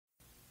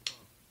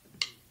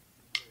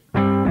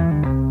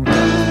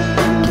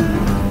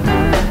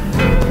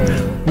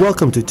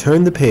Welcome to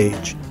Turn the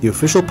Page, the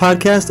official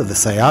podcast of the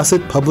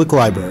Syosset Public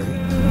Library.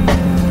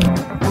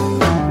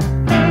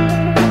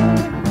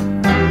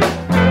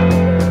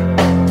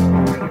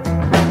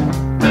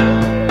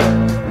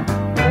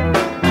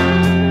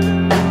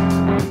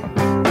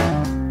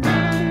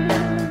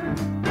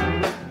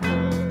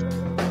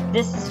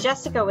 This is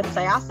Jessica with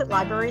Syosset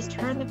Library's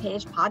Turn the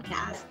Page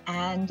podcast,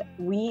 and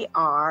we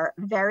are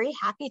very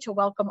happy to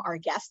welcome our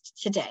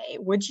guest today.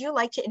 Would you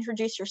like to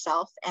introduce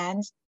yourself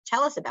and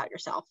tell us about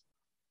yourself?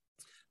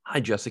 Hi,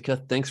 Jessica.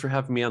 Thanks for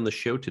having me on the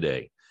show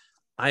today.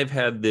 I've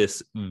had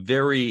this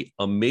very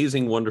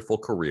amazing, wonderful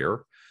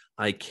career.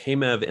 I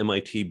came out of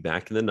MIT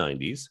back in the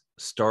 90s,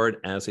 started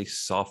as a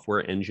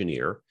software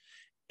engineer,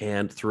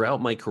 and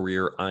throughout my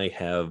career, I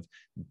have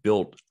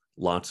built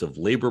lots of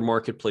labor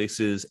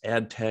marketplaces,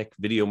 ad tech,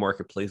 video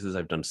marketplaces.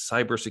 I've done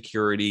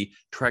cybersecurity,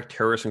 tracked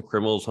terrorists and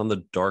criminals on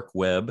the dark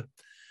web.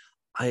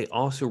 I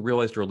also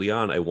realized early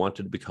on I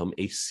wanted to become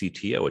a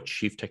CTO, a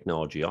Chief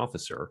Technology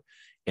Officer.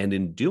 And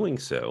in doing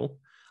so,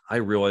 I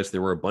realized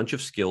there were a bunch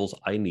of skills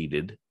I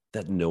needed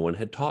that no one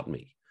had taught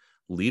me: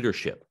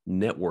 leadership,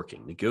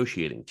 networking,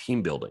 negotiating,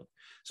 team building.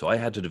 So I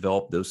had to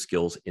develop those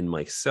skills in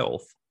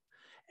myself.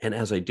 And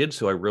as I did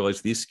so, I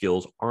realized these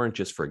skills aren't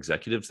just for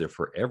executives, they're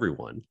for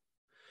everyone.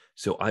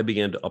 So I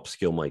began to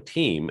upskill my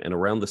team. And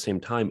around the same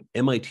time,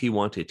 MIT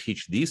wanted to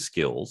teach these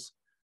skills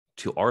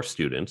to our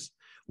students.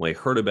 When I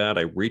heard about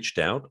it, I reached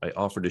out, I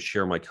offered to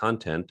share my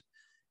content.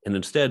 And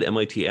instead,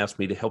 MIT asked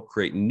me to help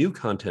create new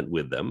content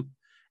with them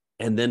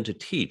and then to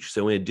teach.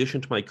 So in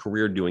addition to my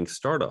career doing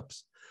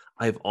startups,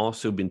 I've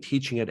also been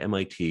teaching at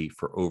MIT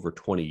for over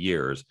 20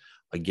 years.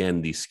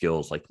 Again, these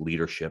skills like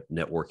leadership,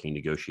 networking,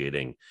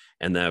 negotiating.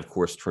 And that, of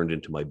course, turned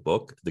into my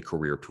book, The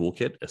Career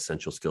Toolkit,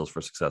 Essential Skills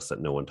for Success That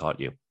No One Taught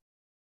You.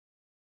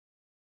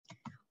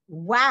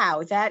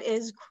 Wow, that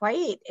is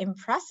quite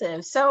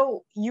impressive.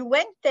 So you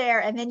went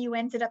there and then you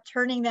ended up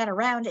turning that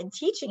around and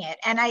teaching it.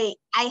 And I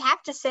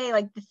have to say,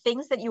 like, the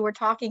things that you were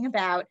talking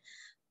about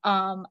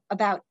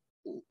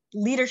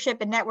leadership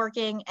and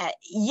networking,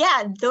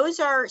 those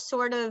are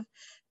sort of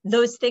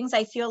those things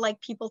I feel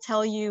like people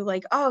tell you,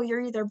 like, oh,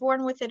 you're either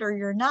born with it or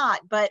you're not.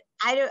 But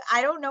I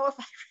don't know if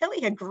I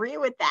really agree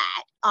with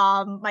that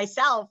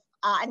myself.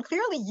 And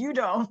clearly you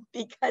don't,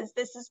 because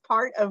this is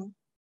part of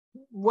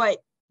what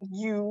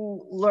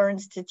you learned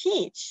to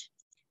teach.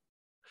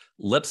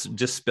 Let's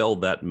dispel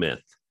that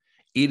myth.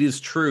 It is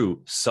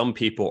true, some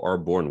people are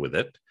born with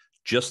it,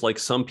 just like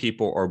some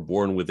people are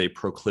born with a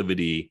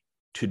proclivity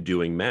to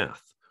doing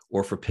math,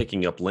 or for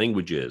picking up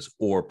languages,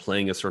 or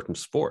playing a certain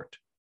sport.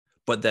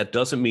 But that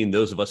doesn't mean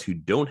those of us who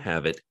don't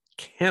have it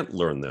can't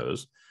learn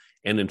those.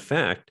 And in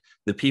fact,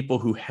 the people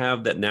who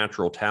have that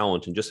natural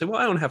talent and just say, well,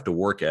 I don't have to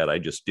work at it, I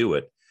just do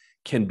it,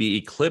 can be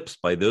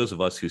eclipsed by those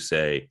of us who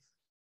say,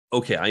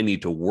 okay, I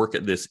need to work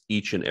at this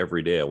each and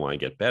every day. I want to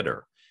get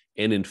better.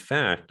 And in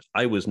fact,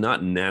 I was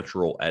not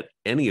natural at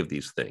any of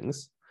these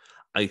things.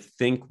 I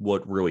think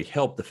what really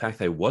helped, the fact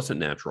that I wasn't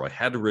natural, I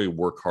had to really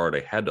work hard. I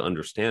had to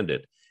understand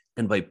it.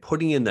 And by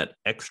putting in that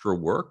extra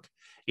work,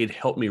 it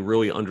helped me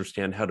really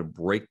understand how to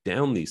break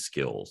down these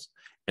skills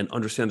and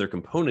understand their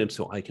components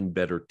so I can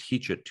better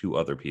teach it to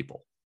other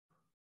people.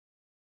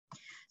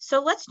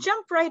 So let's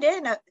jump right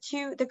in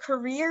to the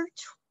Career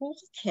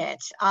Toolkit,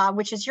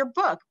 which is your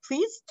book.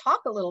 Please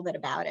talk a little bit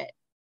about it.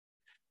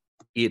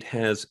 It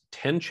has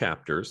 10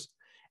 chapters,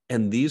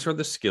 and these are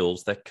the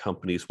skills that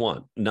companies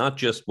want. Not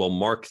just, well,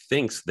 Mark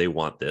thinks they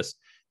want this.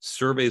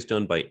 Surveys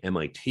done by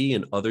MIT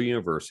and other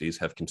universities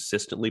have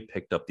consistently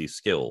picked up these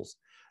skills,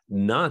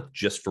 not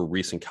just for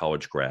recent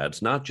college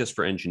grads, not just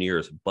for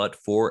engineers, but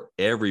for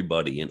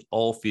everybody in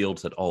all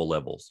fields at all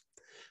levels.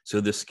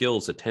 So the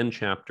skills, the 10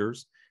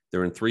 chapters,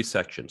 they're in 3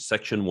 sections.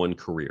 Section 1,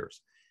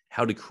 careers,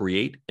 how to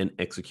create and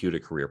execute a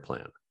career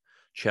plan.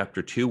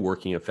 Chapter 2,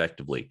 working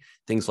effectively,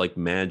 things like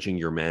managing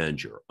your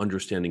manager,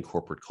 understanding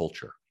corporate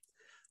culture.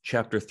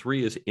 Chapter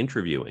 3 is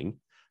interviewing,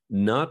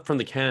 not from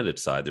the candidate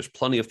side. There's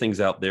plenty of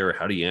things out there.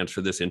 How do you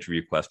answer this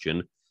interview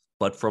question?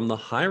 But from the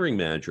hiring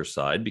manager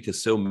side,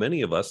 because so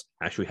many of us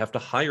actually have to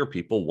hire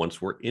people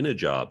once we're in a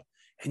job,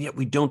 and yet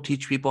we don't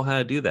teach people how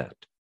to do that.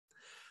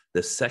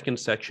 The second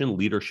section,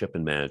 leadership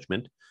and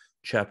management,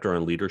 chapter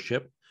on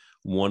leadership,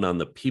 one on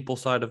the people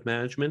side of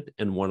management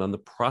and one on the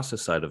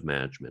process side of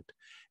management.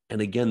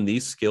 And again,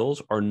 these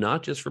skills are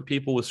not just for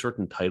people with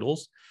certain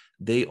titles,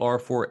 they are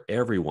for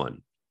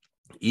everyone.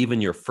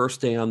 Even your first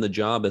day on the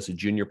job as a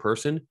junior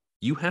person,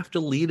 you have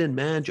to lead and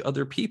manage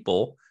other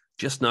people,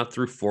 just not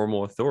through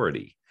formal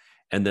authority.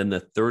 And then the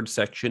third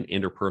section,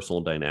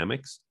 interpersonal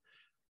dynamics,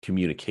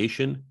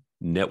 communication,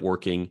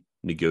 networking,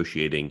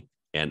 negotiating,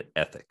 and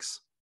ethics.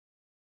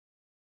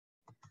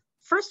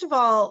 First of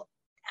all,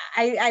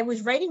 I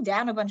was writing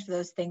down a bunch of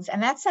those things,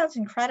 and that sounds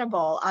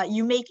incredible.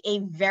 You make a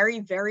very,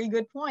 very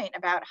good point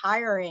about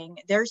hiring.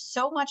 There's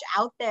so much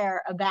out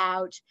there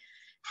about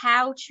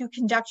how to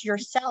conduct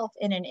yourself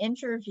in an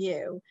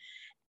interview.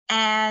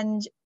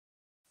 And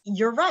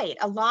you're right.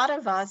 A lot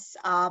of us,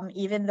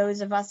 even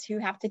those of us who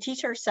have to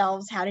teach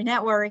ourselves how to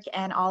network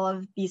and all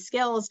of these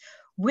skills,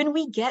 when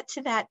we get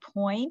to that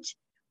point,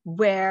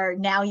 where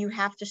now you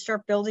have to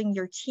start building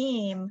your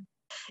team.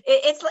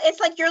 It's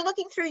like you're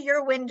looking through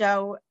your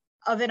window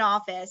of an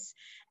office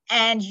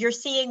and you're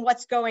seeing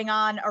what's going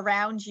on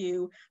around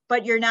you,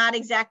 but you're not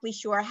exactly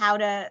sure how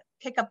to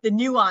pick up the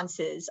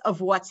nuances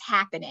of what's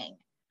happening.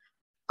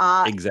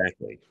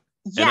 Exactly.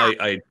 Yeah.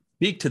 And I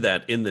speak to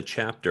that in the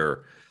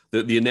chapter.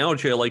 The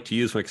analogy I like to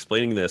use when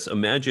explaining this,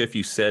 imagine if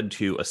you said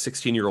to a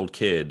 16-year-old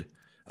kid,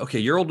 okay,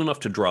 you're old enough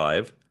to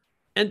drive,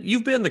 and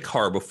you've been in the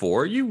car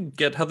before. You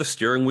get how the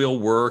steering wheel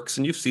works,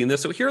 and you've seen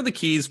this. So here are the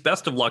keys.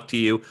 Best of luck to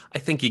you. I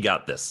think you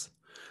got this.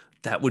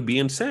 That would be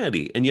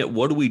insanity. And yet,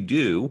 what do we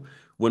do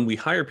when we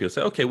hire people?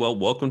 Say, okay, well,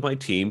 welcome to my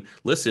team.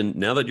 Listen,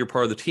 now that you're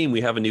part of the team,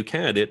 we have a new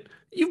candidate.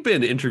 You've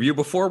been to interview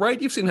before,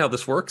 right? You've seen how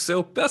this works.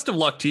 So best of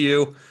luck to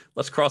you.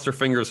 Let's cross our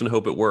fingers and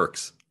hope it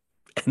works.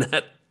 And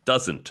that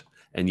doesn't.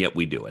 And yet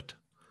we do it.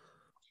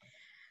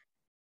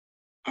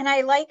 And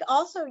I like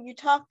also you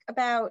talk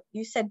about,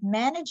 you said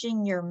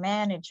managing your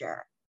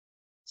manager.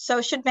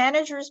 So should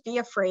managers be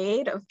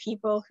afraid of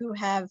people who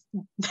have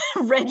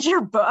read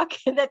your book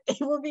that they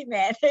will be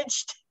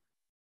managed?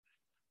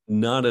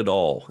 Not at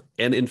all.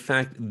 And in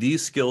fact,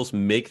 these skills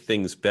make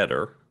things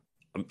better.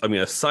 I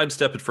mean, I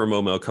sidestep it for a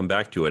moment. I'll come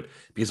back to it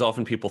because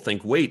often people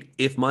think, wait,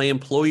 if my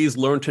employees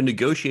learn to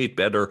negotiate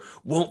better,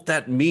 won't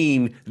that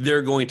mean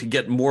they're going to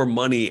get more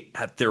money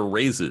at their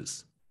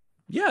raises?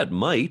 Yeah, it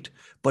might,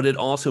 but it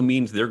also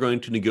means they're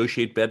going to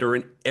negotiate better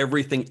in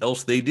everything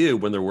else they do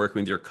when they're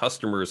working with their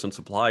customers and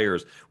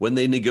suppliers, when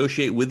they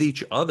negotiate with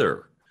each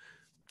other.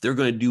 They're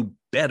going to do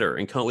better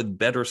and come up with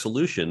better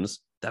solutions.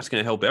 That's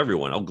going to help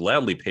everyone. I'll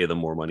gladly pay them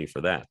more money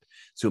for that.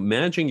 So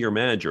managing your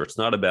manager, it's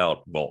not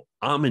about, well,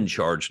 I'm in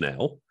charge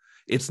now.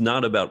 It's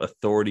not about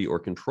authority or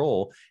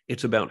control.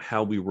 It's about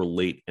how we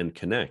relate and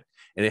connect.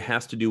 And it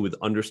has to do with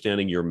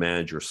understanding your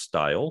manager's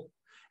style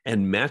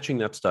and matching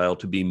that style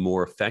to be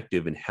more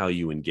effective in how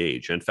you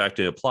engage. In fact,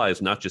 it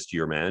applies not just to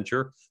your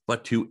manager,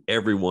 but to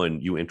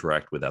everyone you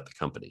interact with at the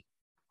company.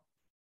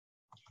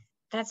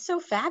 That's so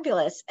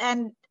fabulous.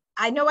 And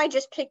I know I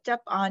just picked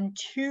up on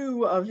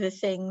two of the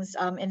things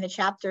in the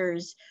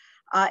chapters.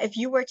 If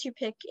you were to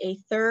pick a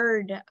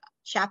third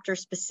chapter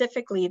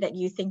specifically that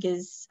you think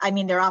is, I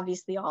mean, they're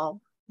obviously all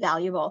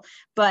valuable,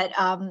 but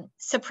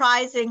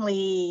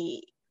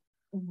surprisingly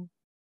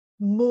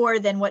more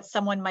than what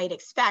someone might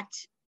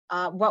expect,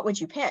 what would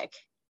you pick?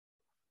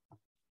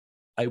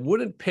 I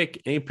wouldn't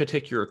pick any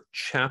particular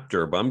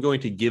chapter, but I'm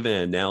going to give an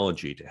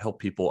analogy to help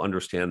people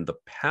understand the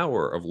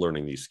power of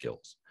learning these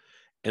skills.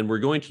 And we're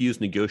going to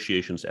use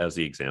negotiations as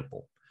the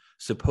example.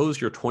 Suppose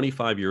you're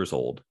 25 years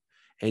old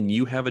and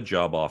you have a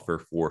job offer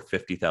for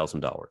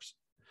 $50,000.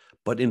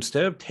 But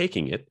instead of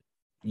taking it,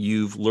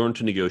 you've learned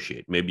to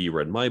negotiate. Maybe you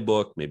read my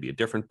book, maybe a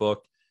different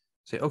book.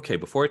 Say, okay,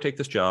 before I take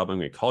this job, I'm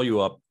going to call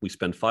you up. We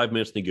spend 5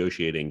 minutes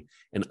negotiating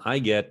and I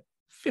get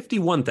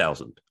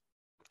 $51,000.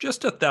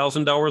 Just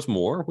 $1,000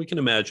 more. We can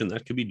imagine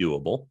that could be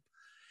doable.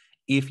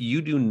 If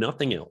you do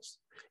nothing else,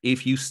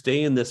 if you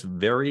stay in this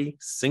very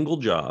single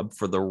job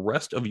for the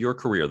rest of your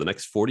career, the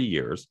next 40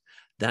 years,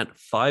 that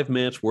 5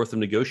 minutes worth of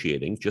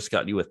negotiating just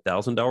got you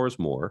 $1,000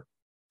 more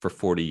for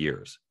 40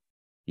 years.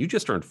 You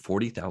just earned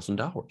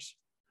 $40,000.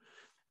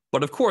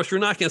 But of course, you're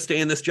not going to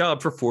stay in this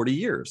job for 40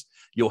 years.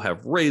 You'll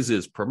have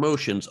raises,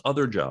 promotions,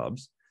 other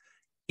jobs.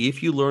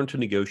 If you learn to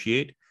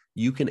negotiate,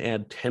 you can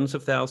add tens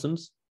of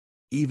thousands,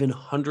 even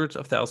hundreds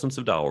of thousands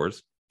of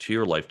dollars to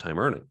your lifetime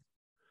earning.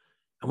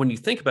 And when you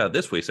think about it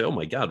this way, you say, oh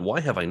my God, why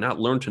have I not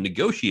learned to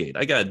negotiate?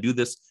 I got to do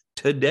this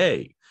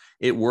today.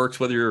 It works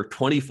whether you're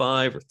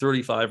 25 or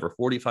 35 or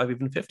 45,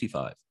 even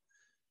 55.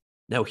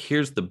 Now,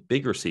 here's the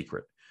bigger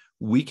secret.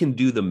 We can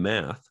do the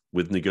math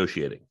with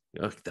negotiating.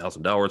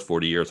 $1,000,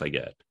 40 years I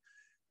get.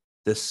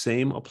 The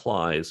same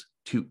applies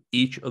to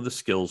each of the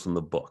skills in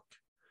the book.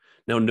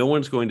 Now, no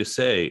one's going to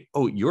say,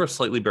 oh, you're a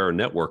slightly better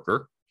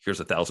networker.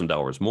 Here's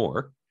 $1,000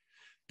 more.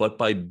 But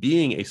by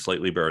being a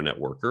slightly better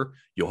networker,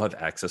 you'll have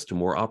access to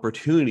more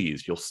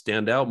opportunities. You'll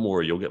stand out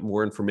more. You'll get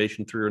more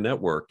information through your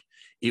network.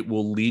 It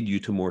will lead you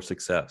to more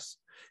success.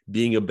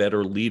 Being a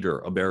better leader,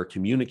 a better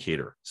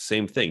communicator,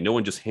 same thing. No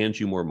one just hands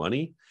you more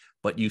money,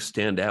 but you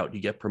stand out. You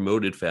get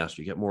promoted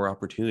faster. You get more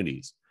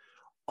opportunities.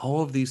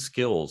 All of these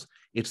skills,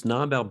 it's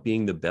not about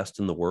being the best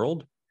in the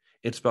world.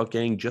 It's about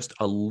getting just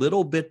a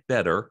little bit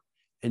better,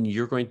 and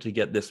you're going to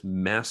get this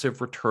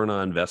massive return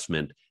on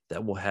investment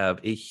that will have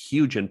a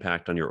huge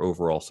impact on your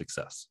overall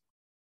success.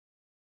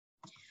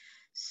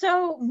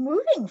 So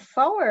moving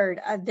forward,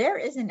 there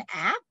is an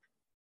app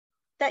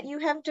that you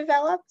have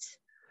developed?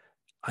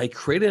 I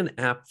created an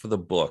app for the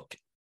book.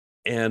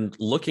 And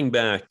looking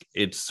back,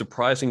 it's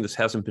surprising this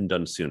hasn't been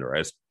done sooner. I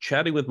was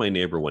chatting with my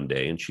neighbor one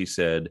day and she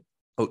said,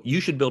 oh, you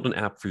should build an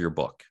app for your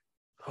book.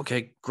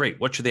 Okay, great.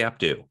 What should the app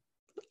do?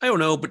 I don't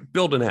know, but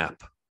build an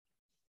app.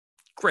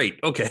 Great.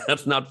 Okay,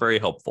 that's not very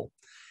helpful.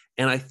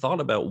 And I thought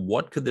about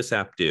what could this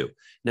app do?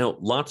 Now,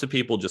 lots of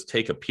people just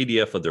take a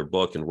PDF of their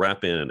book and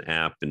wrap in an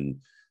app, and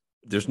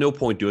there's no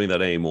point doing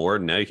that anymore.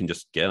 Now you can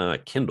just get on a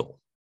Kindle.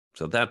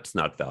 So that's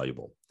not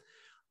valuable.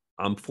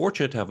 I'm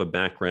fortunate to have a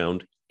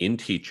background in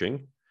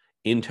teaching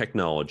in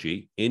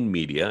technology, in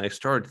media, I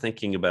started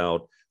thinking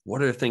about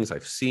what are the things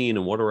I've seen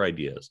and what are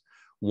ideas.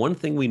 One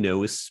thing we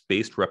know is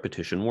spaced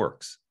repetition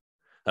works.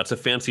 That's a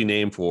fancy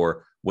name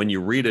for when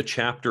you read a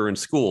chapter in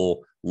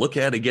school, look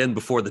at it again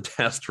before the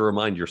test to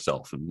remind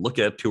yourself and look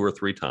at it 2 or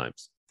 3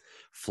 times.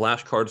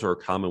 Flashcards are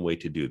a common way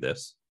to do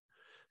this.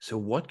 So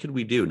what could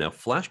we do? Now,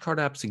 flashcard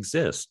apps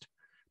exist,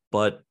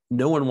 but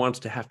no one wants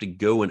to have to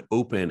go and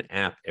open an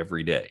app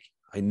every day.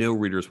 I know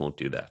readers won't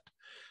do that.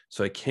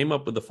 So I came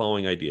up with the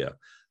following idea.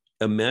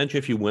 Imagine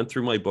if you went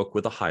through my book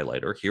with a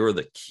highlighter. Here are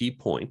the key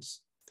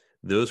points.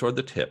 Those are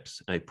the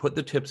tips. I put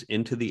the tips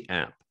into the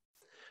app.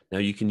 Now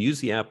you can use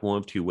the app one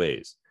of 2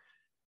 ways.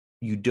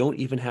 You don't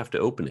even have to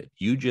open it.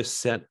 You just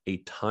set a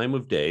time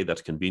of day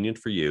that's convenient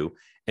for you,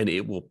 and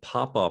it will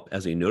pop up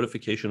as a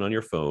notification on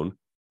your phone,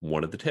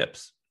 one of the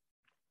tips.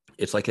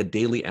 It's like a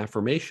daily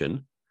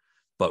affirmation,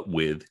 but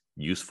with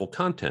useful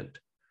content.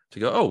 To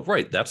go, oh,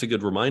 right, that's a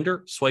good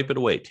reminder. Swipe it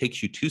away. It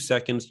takes you 2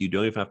 seconds. You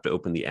don't even have to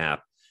open the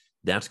app.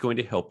 That's going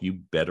to help you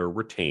better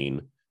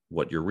retain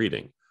what you're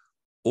reading.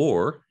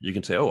 Or you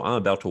can say, oh, I'm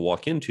about to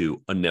walk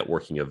into a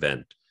networking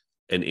event,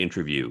 an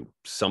interview,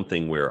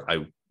 something where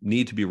I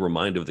need to be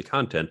reminded of the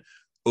content.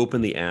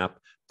 Open the app,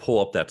 pull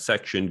up that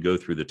section, go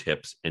through the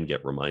tips, and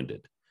get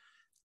reminded.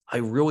 I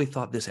really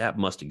thought this app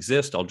must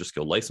exist. I'll just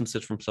go license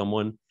it from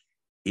someone.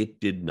 It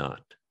did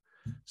not.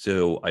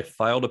 So I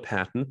filed a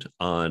patent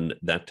on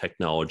that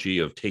technology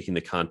of taking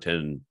the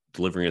content and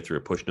delivering it through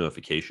a push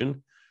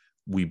notification.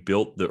 We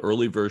built the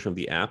early version of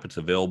the app. It's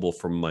available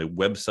from my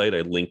website.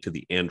 I linked to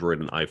the Android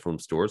and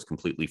iPhone stores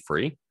completely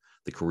free,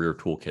 the Career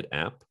Toolkit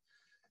app.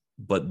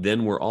 But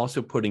then we're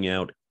also putting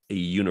out a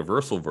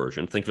universal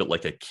version. Think of it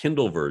like a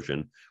Kindle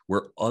version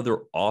where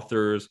other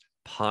authors,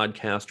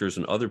 podcasters,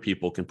 and other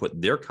people can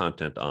put their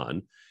content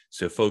on.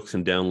 So folks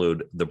can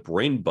download the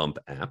Brain Bump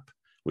app,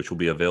 which will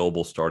be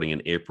available starting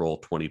in April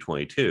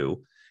 2022. And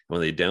when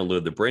they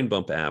download the Brain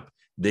Bump app,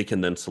 they can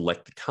then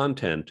select the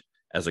content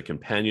as a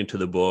companion to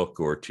the book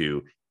or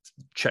to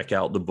check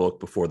out the book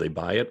before they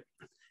buy it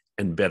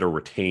and better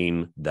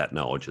retain that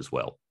knowledge as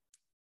well.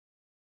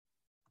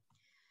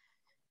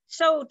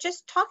 So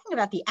just talking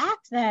about the app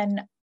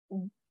then,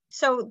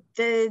 so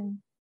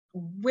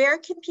where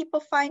can people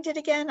find it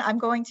again? I'm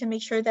going to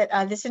make sure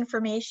that this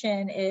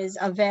information is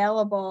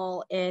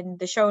available in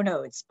the show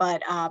notes,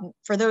 but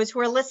for those who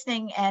are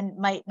listening and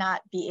might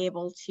not be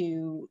able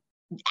to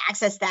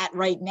access that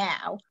right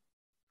now.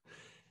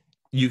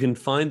 You can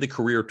find the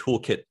Career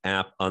Toolkit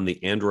app on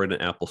the Android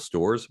and Apple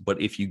stores,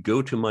 but if you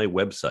go to my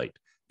website,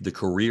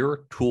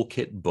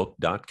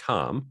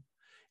 thecareertoolkitbook.com,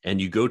 and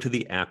you go to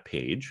the app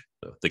page,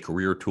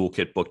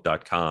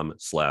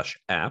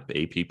 thecareertoolkitbook.com/app,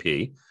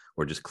 APP,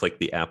 or just click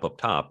the app up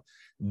top,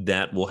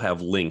 that will have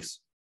links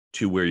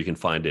to where you can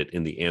find it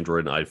in the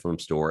Android and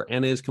iPhone store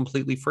and is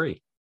completely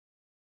free.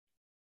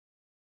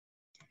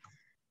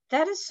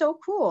 That is so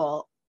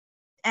cool.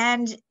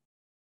 And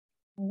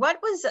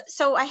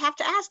so I have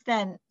to ask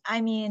then,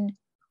 I mean,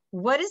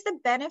 what is the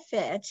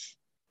benefit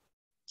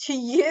to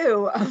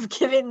you of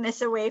giving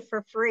this away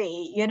for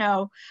free? You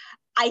know,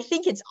 I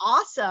think it's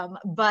awesome,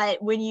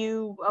 but when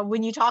you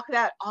talk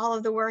about all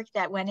of the work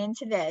that went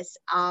into this,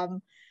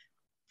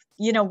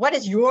 you know, what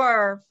is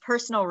your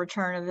personal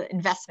return of the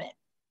investment?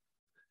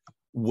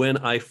 When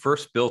I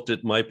first built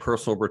it, my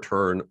personal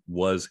return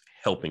was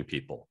helping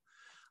people.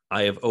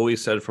 I have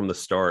always said from the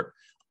start,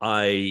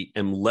 I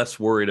am less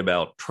worried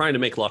about trying to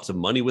make lots of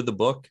money with the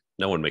book.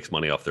 No one makes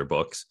money off their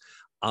books.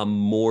 I'm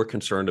more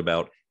concerned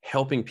about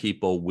helping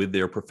people with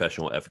their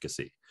professional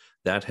efficacy.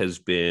 That has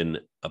been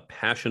a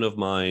passion of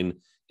mine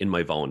in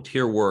my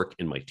volunteer work,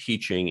 in my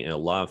teaching, and a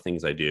lot of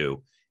things I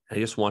do. I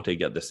just want to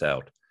get this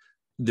out.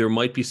 There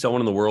might be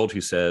someone in the world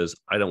who says,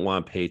 I don't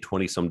want to pay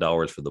 $20-some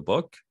for the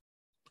book.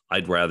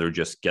 I'd rather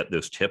just get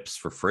those tips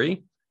for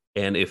free.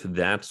 And if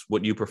that's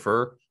what you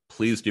prefer,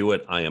 please do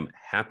it. I am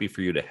happy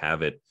for you to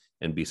have it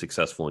and be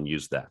successful and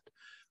use that.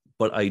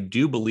 But I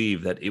do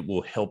believe that it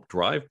will help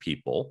drive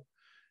people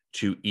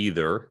to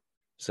either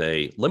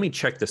say, let me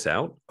check this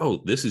out. Oh,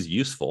 this is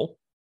useful.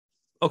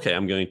 Okay,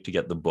 I'm going to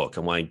get the book.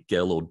 I want to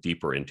get a little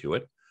deeper into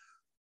it.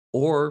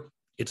 Or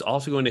it's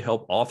also going to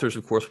help authors.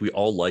 Of course, we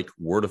all like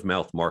word of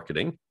mouth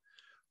marketing.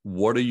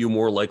 What are you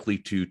more likely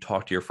to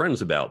talk to your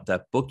friends about?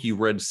 That book you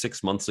read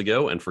 6 months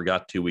ago and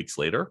forgot 2 weeks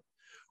later?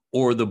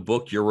 Or the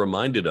book you're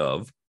reminded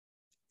of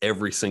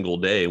every single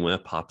day when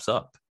it pops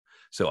up?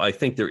 So I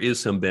think there is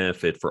some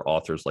benefit for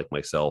authors like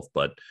myself,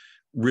 but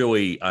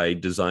really I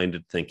designed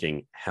it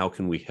thinking, how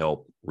can we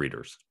help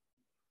readers?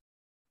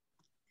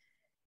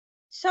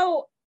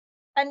 So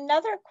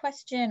another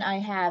question I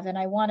have, and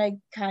I want to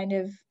kind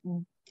of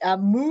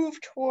move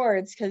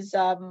towards, because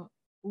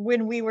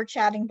when we were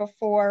chatting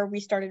before we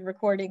started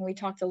recording, we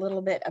talked a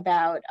little bit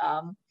about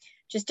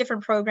just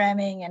different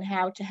programming and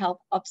how to help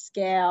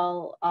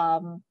upscale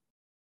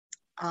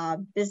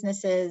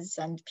businesses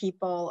and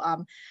people.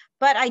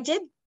 But I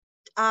did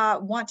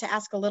want to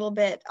ask a little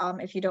bit,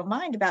 if you don't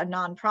mind, about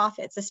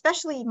nonprofits,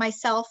 especially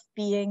myself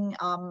being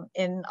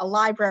in a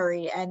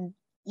library, and,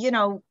 you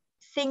know,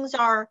 things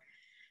are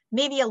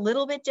maybe a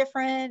little bit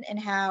different in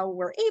how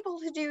we're able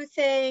to do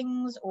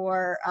things,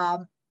 or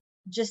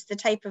just the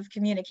type of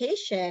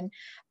communication.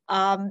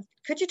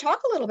 Could you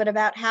talk a little bit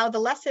about how the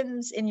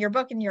lessons in your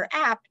book and your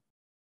app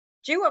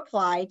do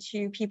apply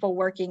to people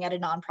working at a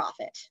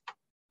nonprofit?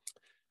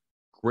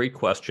 Great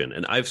question.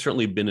 And I've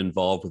certainly been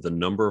involved with a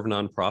number of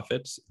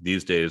nonprofits.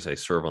 These days, I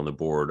serve on the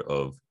board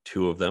of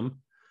 2 of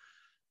them.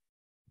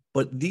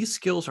 But these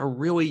skills are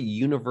really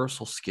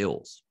universal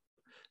skills.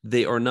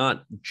 They are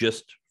not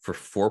just for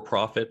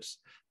for-profits.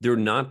 They're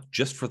not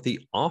just for the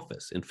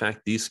office. In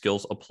fact, these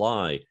skills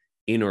apply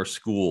in our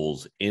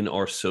schools, in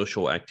our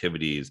social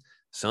activities,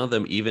 some of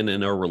them even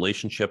in our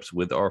relationships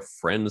with our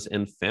friends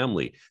and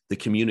family. The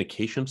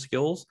communication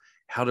skills,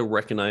 how to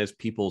recognize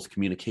people's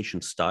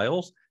communication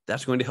styles,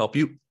 that's going to help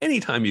you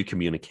anytime you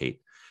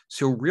communicate.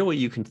 So really,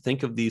 you can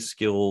think of these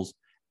skills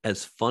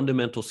as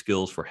fundamental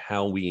skills for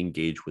how we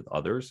engage with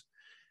others.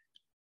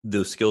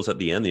 Those skills at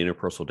the end, the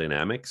interpersonal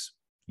dynamics,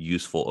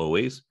 useful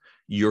always.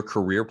 Your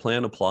career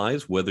plan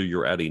applies, whether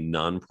you're at a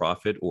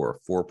nonprofit or a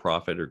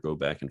for-profit or go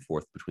back and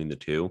forth between the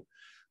two.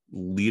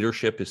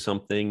 Leadership is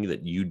something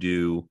that you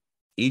do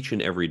each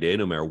and every day,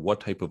 no matter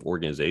what type of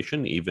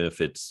organization, even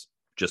if it's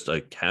just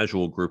a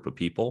casual group of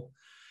people.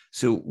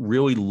 So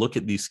really look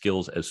at these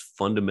skills as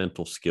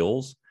fundamental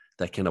skills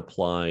that can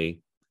apply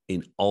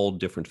in all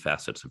different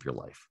facets of your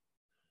life.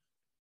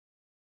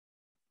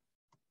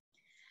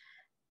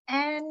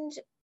 And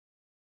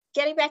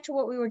getting back to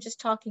what we were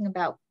just talking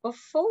about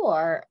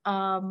before,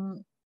 talk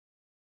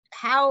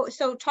a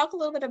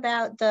little bit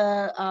about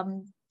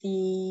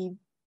the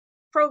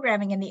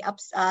programming and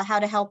how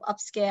to help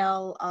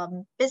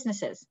upscale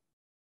businesses.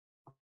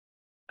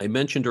 I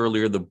mentioned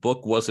earlier, the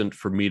book wasn't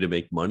for me to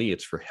make money,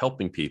 it's for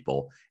helping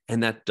people.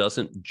 And that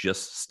doesn't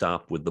just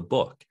stop with the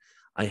book.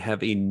 I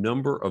have a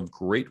number of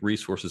great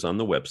resources on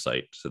the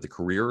website. So the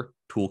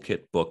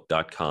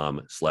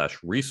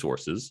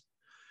careertoolkitbook.com/resources.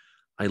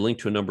 I link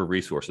to a number of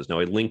resources. Now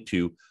I link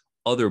to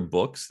other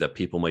books that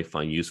people might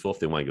find useful if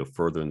they want to go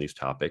further in these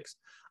topics.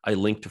 I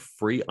link to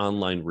free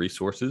online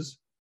resources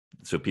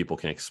so people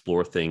can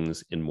explore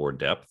things in more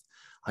depth.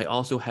 I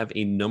also have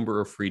a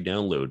number of free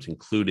downloads,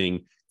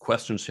 including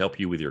questions to help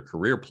you with your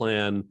career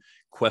plan,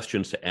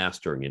 questions to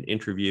ask during an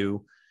interview.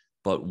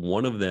 But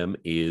one of them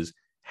is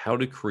how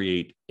to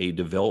create a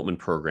development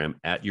program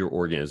at your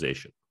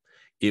organization.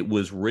 It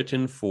was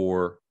written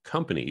for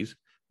companies,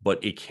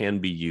 but it can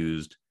be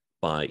used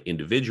by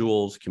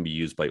individuals, can be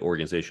used by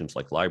organizations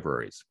like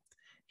libraries.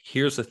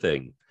 Here's the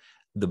thing.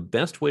 The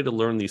best way to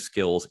learn these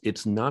skills,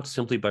 it's not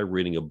simply by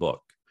reading a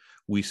book.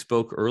 We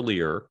spoke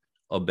earlier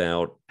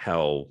about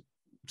how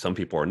some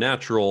people are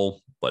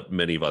natural, but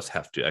many of us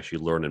have to actually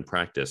learn and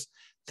practice.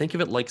 Think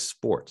of it like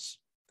sports.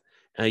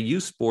 And I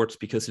use sports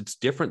because it's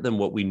different than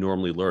what we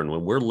normally learn.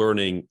 When we're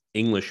learning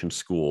English in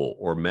school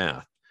or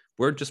math,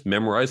 we're just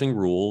memorizing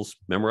rules,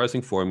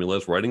 memorizing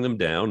formulas, writing them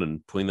down,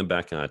 and putting them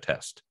back on a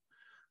test.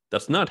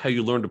 That's not how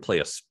you learn to play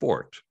a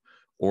sport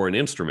or an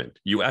instrument.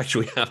 You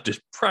actually have to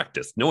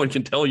practice. No one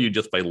can tell you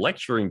just by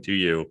lecturing to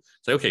you,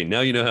 say, okay, now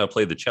you know how to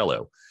play the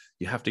cello.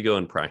 You have to go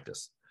and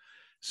practice.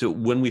 So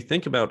when we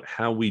think about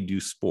how we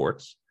do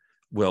sports,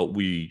 well,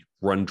 we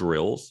run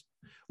drills,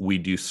 we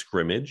do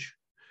scrimmage,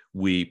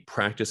 we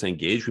practice and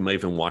engage. We might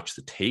even watch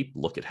the tape,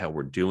 look at how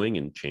we're doing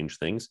and change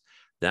things.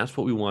 That's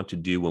what we want to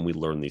do when we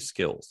learn these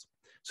skills.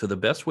 So the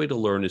best way to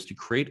learn is to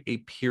create a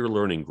peer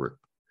learning group.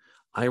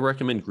 I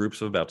recommend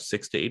groups of about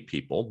 6 to 8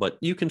 people, but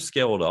you can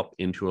scale it up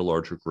into a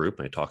larger group.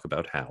 And I talk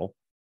about how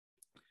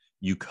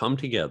you come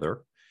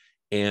together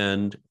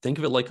and think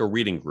of it like a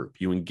reading group.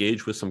 You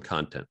engage with some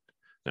content.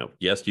 Now,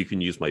 yes, you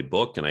can use my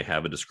book, and I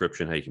have a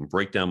description how you can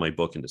break down my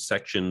book into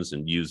sections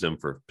and use them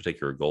for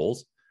particular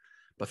goals.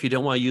 But if you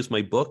don't want to use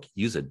my book,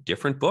 use a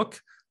different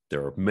book.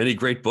 There are many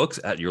great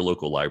books at your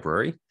local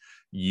library.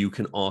 You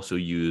can also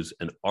use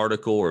an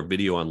article or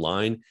video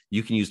online.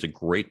 You can use a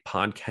great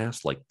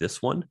podcast like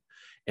this one.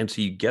 And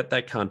so you get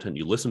that content,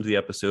 you listen to the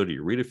episode, or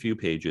you read a few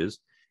pages,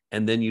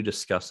 and then you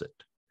discuss it.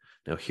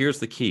 Now, here's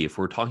the key. If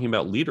we're talking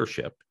about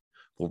leadership,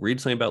 we'll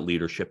read something about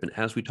leadership. And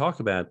as we talk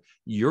about,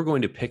 you're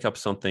going to pick up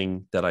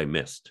something that I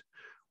missed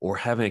or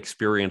have an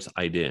experience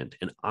I didn't.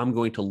 And I'm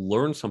going to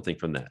learn something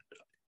from that.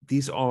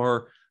 These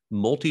are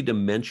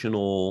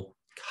multidimensional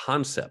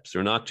concepts.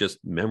 They're not just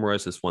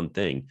memorize this one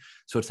thing.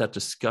 So it's that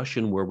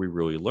discussion where we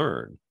really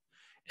learn.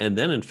 And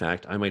then, in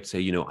fact, I might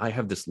say, I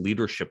have this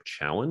leadership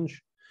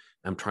challenge.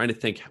 I'm trying to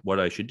think what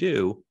I should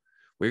do.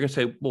 We're going to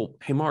say, well,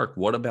 hey, Mark,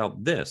 what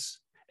about this?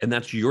 And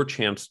that's your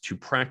chance to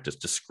practice,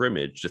 to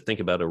scrimmage, to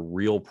think about a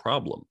real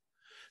problem.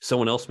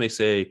 Someone else may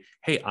say,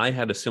 hey, I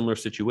had a similar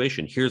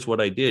situation. Here's what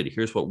I did.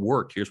 Here's what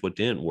worked. Here's what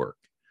didn't work.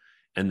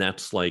 And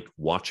that's like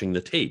watching the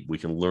tape. We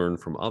can learn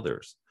from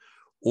others.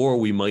 Or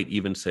we might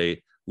even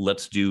say,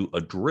 let's do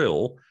a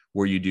drill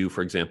where you do,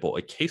 for example,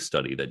 a case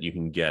study that you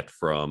can get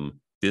from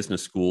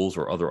business schools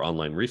or other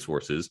online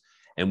resources.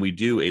 And we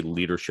do a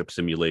leadership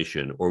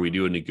simulation, or we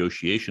do a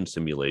negotiation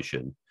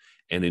simulation.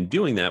 And in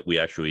doing that, we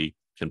actually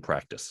can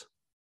practice.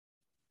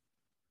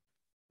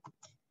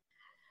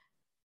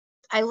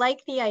 I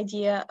like the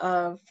idea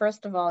of,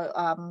 first of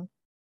all,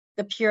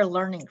 the peer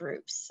learning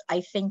groups.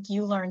 I think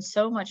you learn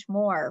so much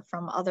more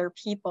from other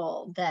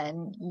people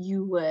than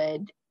you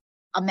would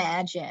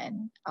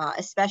imagine,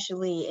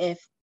 especially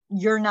if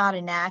you're not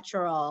a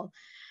natural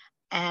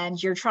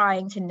and you're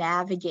trying to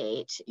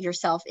navigate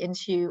yourself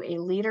into a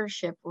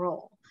leadership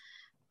role.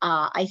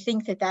 I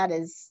think that that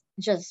is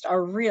just a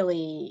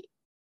really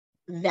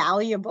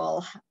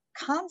valuable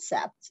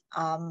concept.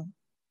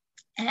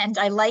 And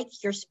I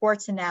like your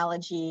sports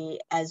analogy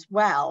as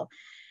well.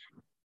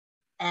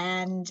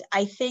 And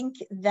I think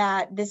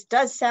that this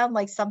does sound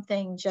like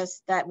something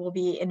just that will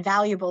be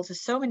invaluable to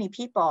so many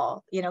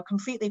people,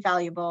 completely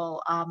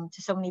valuable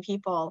to so many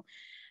people.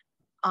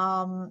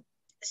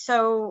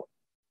 So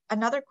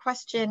another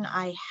question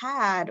I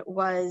had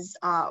was,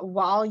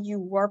 while you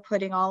were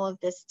putting all of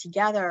this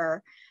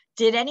together,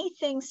 did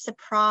anything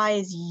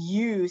surprise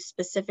you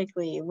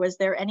specifically? Was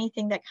there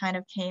anything that kind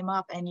of came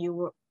up and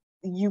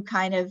you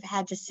kind of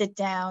had to sit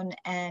down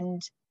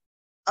and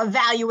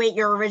evaluate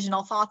your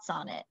original thoughts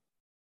on it?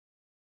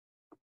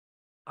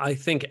 I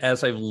think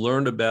as I've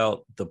learned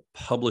about the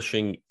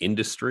publishing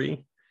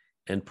industry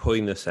and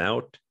putting this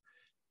out,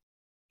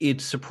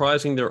 it's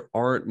surprising there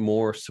aren't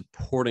more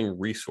supporting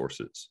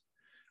resources.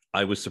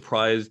 I was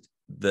surprised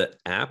the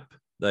app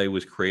that I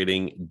was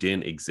creating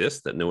didn't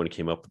exist, that no one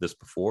came up with this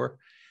before.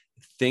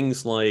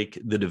 Things like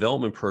the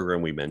development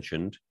program we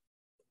mentioned,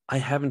 I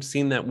haven't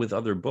seen that with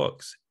other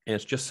books. And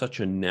it's just such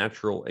a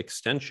natural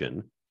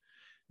extension.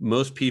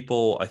 Most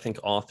people, I think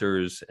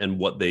authors, and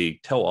what they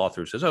tell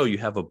authors is, oh, you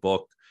have a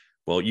book.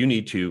 Well, you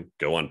need to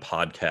go on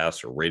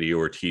podcasts or radio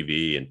or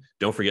TV, and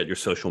don't forget your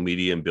social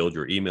media and build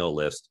your email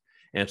list.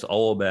 And it's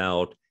all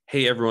about,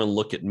 hey, everyone,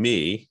 look at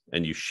me.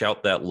 And you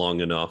shout that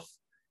long enough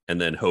and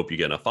then hope you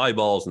get enough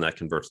eyeballs and that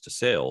converts to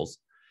sales.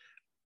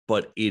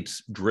 But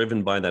it's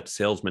driven by that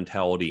sales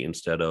mentality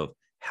instead of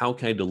how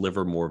can I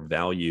deliver more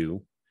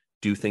value,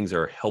 do things that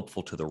are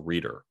helpful to the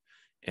reader.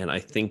 And I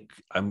think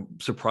I'm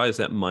surprised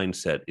that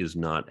mindset is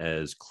not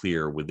as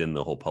clear within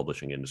the whole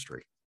publishing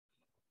industry.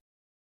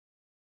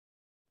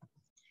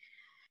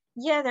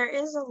 Yeah, there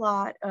is a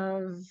lot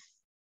of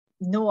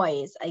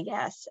noise, I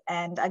guess,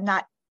 and I'm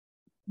not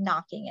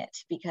knocking it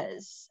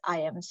because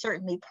I am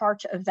certainly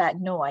part of that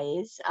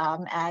noise,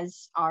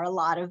 as are a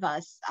lot of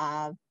us.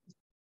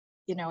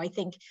 I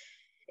think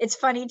it's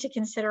funny to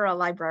consider a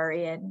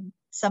librarian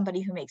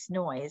somebody who makes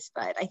noise,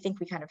 but I think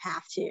we kind of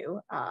have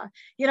to,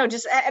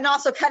 and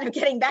also kind of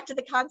getting back to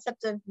the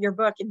concept of your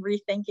book and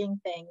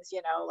rethinking things,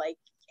 like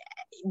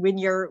when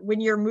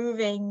you're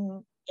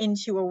moving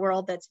into a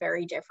world that's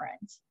very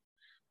different.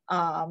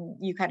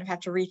 You kind of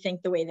have to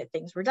rethink the way that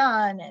things were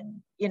done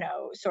and,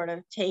 sort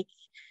of take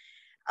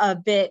a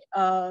bit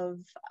of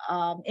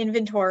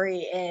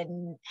inventory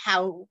in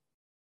how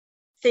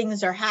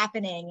things are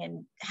happening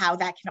and how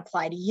that can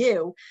apply to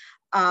you.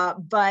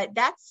 But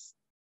that's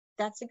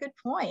a good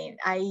point.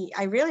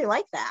 I really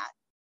like that.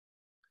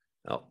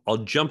 I'll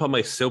jump on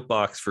my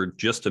soapbox for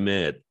just a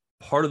minute.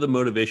 Part of the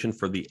motivation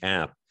for the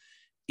app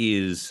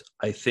is,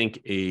 I think,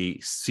 a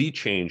sea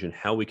change in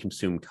how we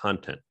consume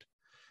content.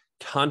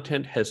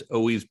 Content has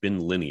always been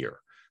linear,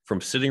 from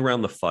sitting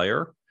around the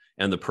fire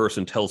and the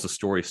person tells the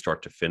story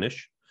start to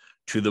finish,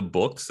 to the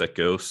books that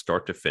go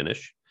start to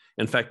finish.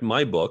 In fact,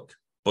 my books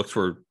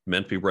were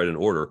meant to be read in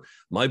order.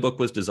 My book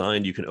was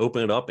designed, you can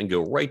open it up and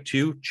go right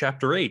to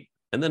chapter 8,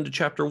 and then to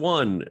chapter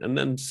 1, and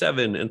then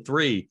 7 and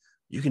 3.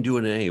 You can do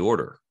it in any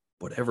order,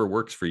 whatever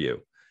works for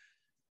you.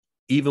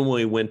 Even when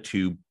we went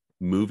to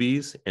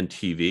movies and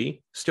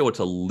TV, still it's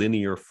a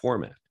linear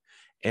format.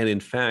 And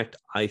in fact,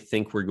 I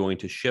think we're going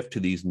to shift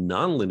to these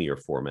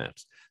nonlinear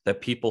formats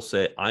that people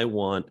say, I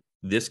want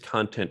this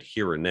content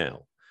here and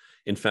now.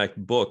 In fact,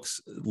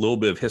 books, a little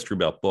bit of history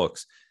about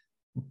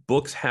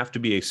books have to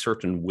be a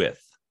certain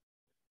width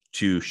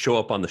to show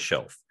up on the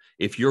shelf.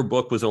 If your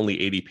book was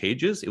only 80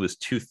 pages, it was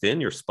too thin,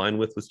 your spine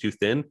width was too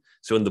thin.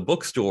 So in the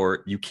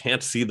bookstore, you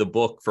can't see the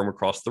book from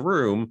across the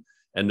room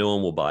and no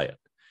one will buy it.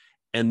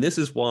 And this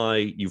is why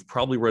you've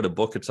probably read a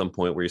book at some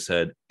point where you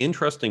said,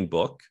 interesting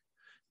book,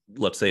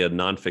 let's say a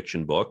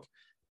nonfiction book,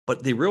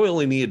 but they really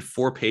only needed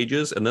 4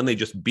 pages and then they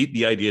just beat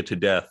the idea to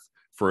death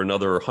for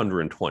another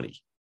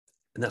 120.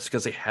 And that's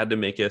because they had to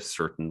make a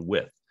certain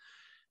width.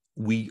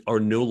 We are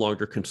no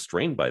longer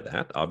constrained by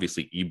that.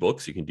 Obviously,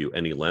 ebooks, you can do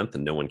any length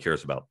and no one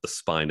cares about the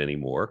spine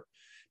anymore.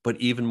 But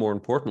even more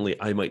importantly,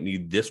 I might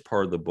need this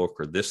part of the book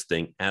or this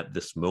thing at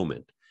this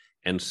moment.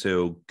 And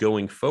so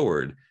going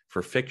forward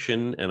for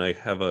fiction, and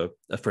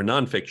for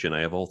nonfiction, I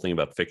have a whole thing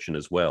about fiction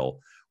as well.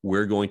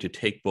 We're going to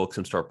take books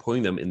and start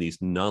putting them in these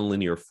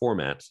nonlinear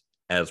formats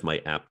as my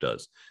app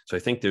does. So I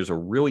think there's a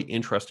really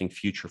interesting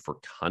future for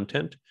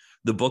content.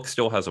 The book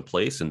still has a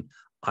place, and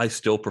I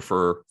still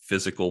prefer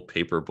physical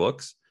paper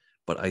books,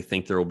 but I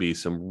think there will be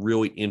some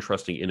really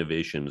interesting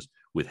innovations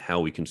with how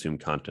we consume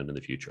content in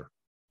the future.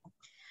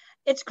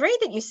 It's great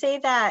that you say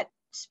that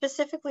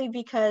specifically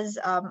because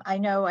I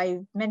know I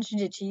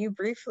mentioned it to you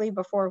briefly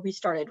before we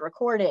started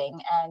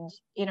recording, and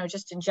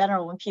just in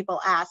general, when people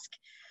ask,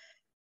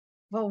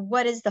 well,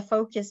 what is the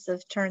focus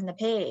of Turn the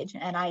Page?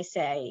 And I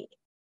say,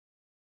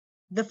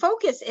 the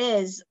focus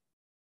is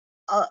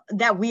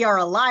that we are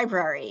a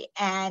library,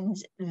 and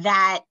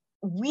that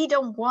we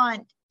don't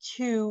want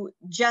to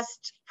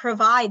just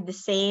provide the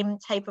same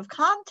type of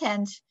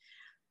content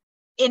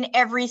in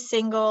every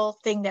single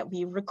thing that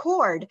we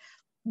record.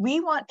 We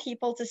want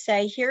people to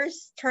say,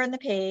 here's Turn the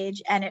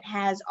Page, and it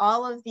has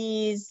all of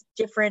these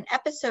different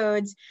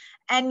episodes,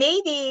 and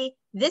maybe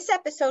this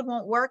episode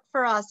won't work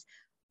for us,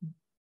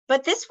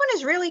 but this one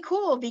is really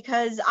cool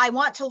because I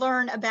want to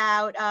learn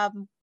about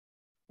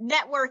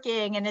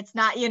networking, and it's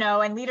not,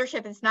 and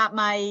leadership, it's not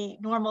my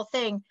normal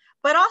thing,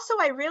 but also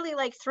I really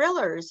like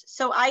thrillers,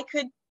 so I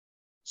could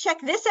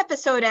check this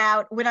episode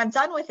out when I'm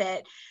done with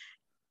it.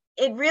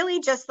 It really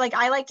just, like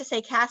I like to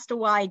say, cast a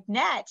wide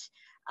net,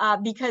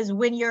 because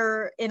when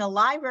you're in a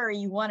library,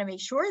 you want to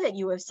make sure that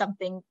you have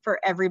something for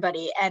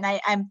everybody. And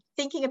I'm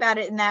thinking about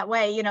it in that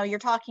way. You're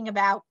talking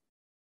about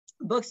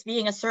books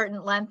being a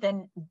certain length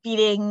and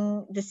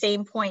beating the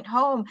same point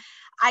home.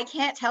 I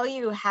can't tell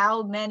you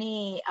how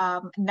many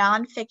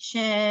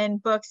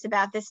nonfiction books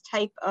about this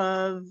type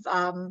of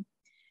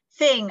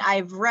thing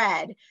I've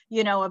read,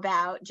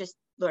 about just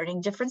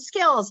learning different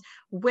skills,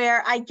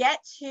 where I get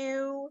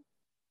to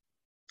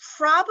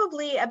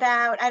probably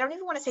about, I don't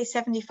even want to say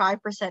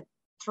 75%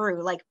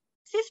 through, like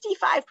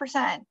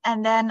 55%.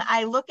 And then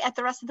I look at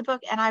the rest of the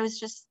book and I was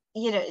just,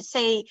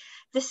 say,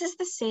 this is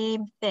the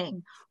same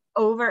thing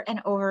over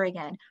and over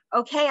again.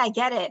 Okay, I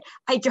get it.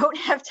 I don't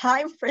have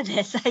time for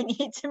this. I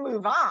need to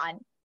move on.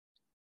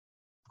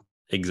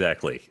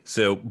 Exactly.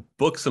 So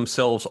books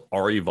themselves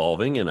are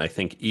evolving, and I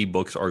think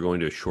ebooks are going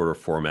to a shorter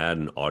format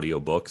and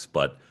audiobooks,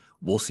 but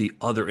we'll see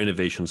other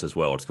innovations as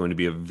well. It's going to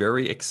be a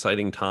very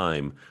exciting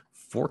time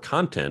for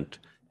content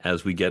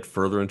as we get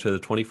further into the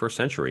 21st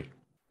century.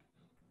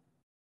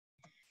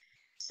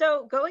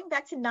 So going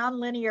back to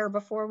nonlinear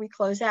before we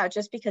close out,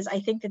 just because I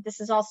think that this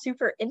is all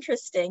super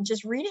interesting,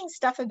 just reading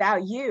stuff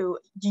about you,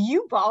 do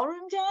you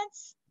ballroom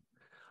dance?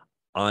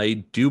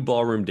 I do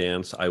ballroom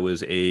dance. I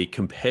was a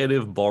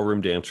competitive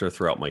ballroom dancer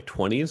throughout my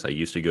 20s. I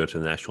used to go to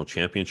the national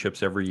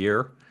championships every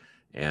year,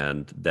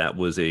 and that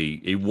was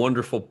a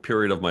wonderful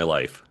period of my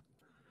life.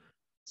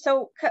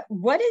 So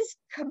what is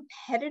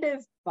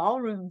competitive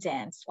ballroom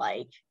dance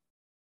like?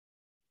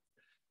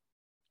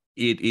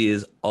 It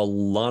is a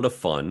lot of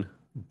fun.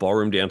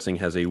 Ballroom dancing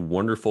has a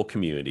wonderful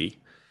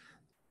community.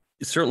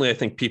 Certainly, I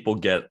think people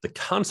get the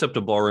concept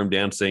of ballroom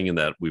dancing, and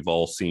that we've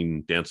all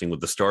seen Dancing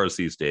with the Stars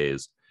these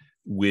days.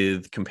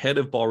 With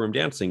competitive ballroom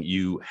dancing,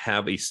 you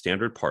have a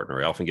standard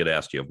partner. I often get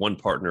asked, do you have one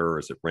partner or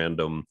is it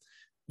random?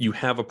 You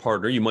have a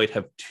partner. You might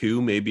have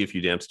two, maybe if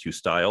you dance two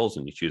styles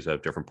and you choose to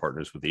have different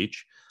partners with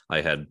each.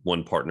 I had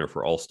one partner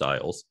for all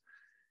styles.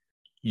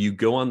 You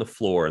go on the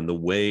floor, and the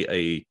way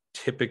a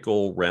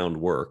typical round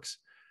works,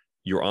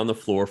 you're on the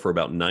floor for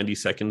about 90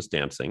 seconds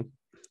dancing.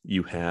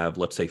 You have,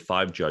 let's say,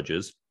 5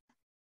 judges,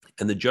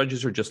 and the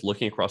judges are just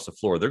looking across the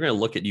floor. They're going to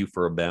look at you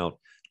for about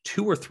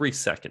 2 or 3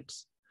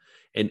 seconds.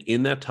 And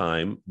in that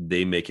time,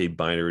 they make a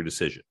binary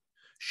decision.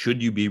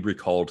 Should you be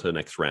recalled to the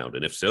next round?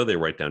 And if so, they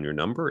write down your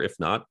number. If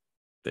not,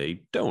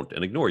 they don't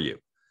and ignore you.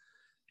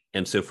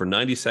 And so for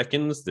 90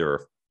 seconds, there are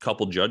a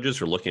couple judges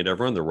who are looking at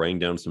everyone. They're writing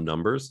down some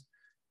numbers,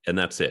 and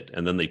that's it.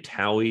 And then they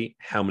tally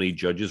how many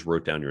judges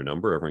wrote down your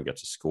number. Everyone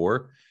gets a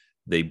score.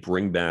 They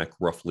bring back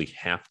roughly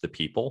half the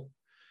people.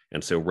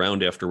 And so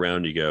round after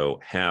round, you go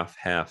half,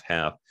 half,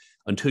 half,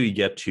 until you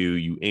get to,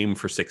 you aim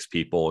for 6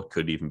 people. It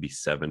could even be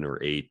 7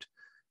 or 8.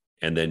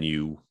 And then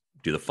you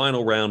do the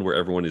final round where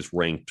everyone is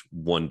ranked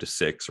 1 to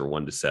 6 or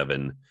 1 to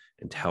 7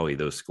 and tally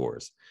those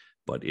scores.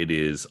 But it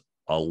is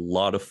a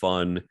lot of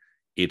fun.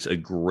 It's a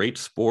great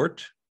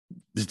sport.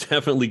 It's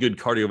definitely good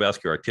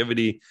cardiovascular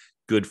activity,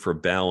 good for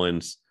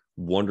balance,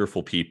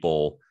 wonderful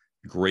people,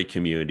 great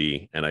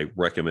community, and I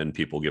recommend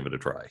people give it a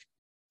try.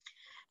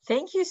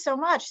 Thank you so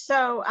much.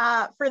 So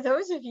for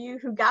those of you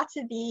who got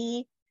to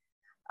the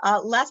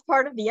last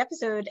part of the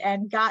episode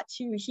and got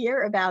to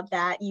hear about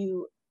that,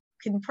 you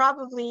can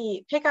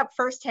probably pick up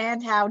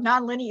firsthand how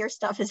nonlinear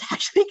stuff is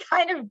actually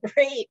kind of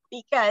great,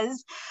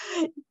 because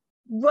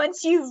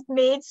once you've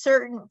made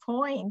certain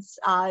points,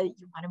 you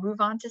want to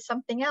move on to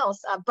something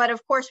else. But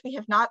of course, we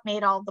have not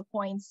made all the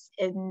points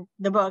in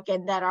the book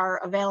and that are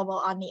available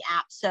on the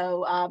app.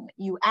 So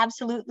you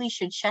absolutely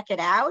should check it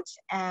out.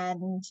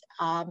 And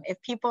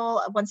if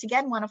people, once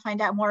again, want to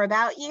find out more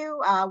about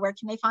you, where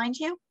can they find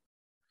you?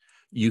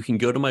 You can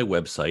go to my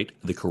website,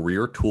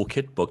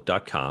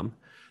 thecareertoolkitbook.com.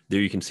 There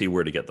you can see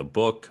where to get the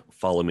book,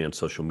 follow me on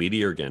social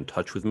media, or get in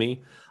touch with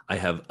me. I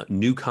have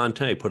new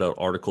content. I put out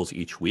articles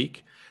each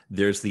week.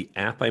 There's the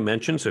app I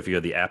mentioned. So if you go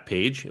to the app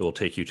page, it will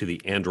take you to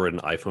the Android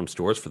and iPhone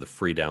stores for the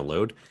free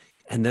download.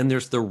 And then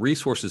there's the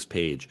resources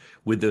page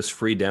with those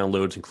free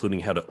downloads, including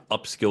how to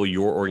upskill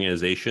your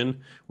organization,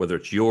 whether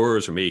it's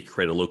yours or maybe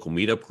create a local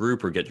meetup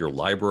group or get your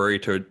library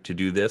to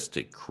do this,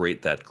 to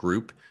create that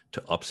group to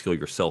upskill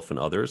yourself and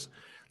others.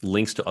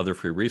 Links to other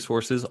free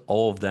resources,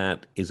 all of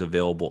that is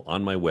available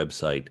on my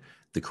website,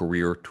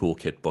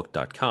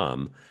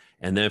 thecareertoolkitbook.com.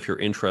 And then if you're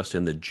interested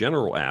in the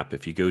general app,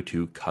 if you go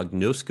to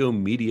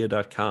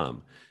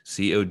cognoscomedia.com,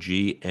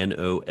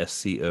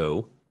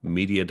 COGNOSCO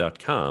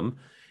media.com,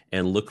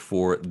 and look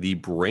for the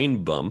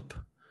Brain Bump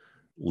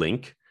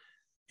link,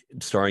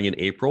 starting in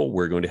April,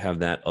 we're going to have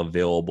that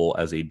available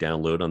as a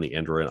download on the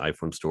Android and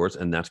iPhone stores,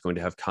 and that's going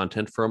to have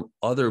content from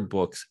other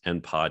books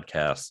and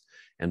podcasts.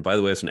 And by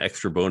the way, as an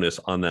extra bonus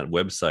on that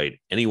website,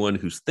 anyone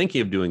who's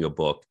thinking of doing a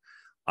book,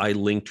 I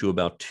link to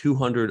about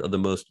 200 of the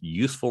most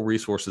useful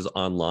resources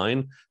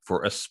online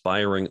for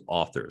aspiring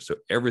authors. So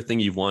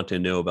everything you want to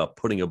know about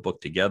putting a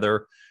book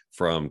together,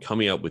 from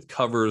coming up with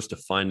covers to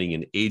finding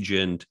an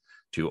agent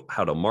to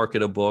how to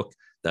market a book,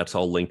 that's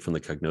all linked from the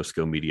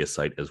Cognosco Media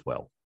site as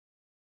well.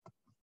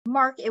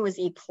 Mark, it was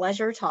a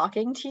pleasure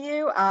talking to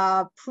you.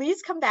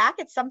 Please come back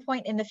at some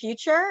point in the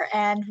future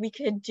and we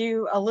could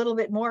do a little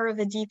bit more of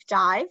a deep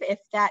dive if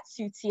that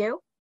suits you.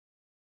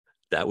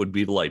 That would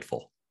be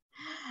delightful.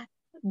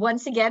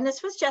 Once again,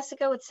 this was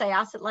Jessica with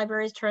Syosset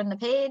Libraries Turn the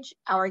Page.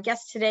 Our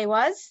guest today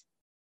was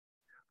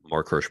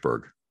Mark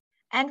Herschberg.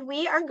 And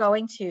we are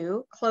going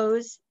to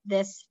close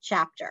this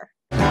chapter.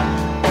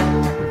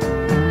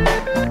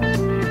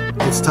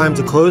 It's time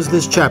to close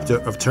this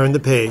chapter of Turn the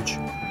Page.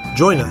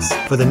 Join us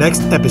for the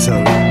next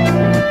episode.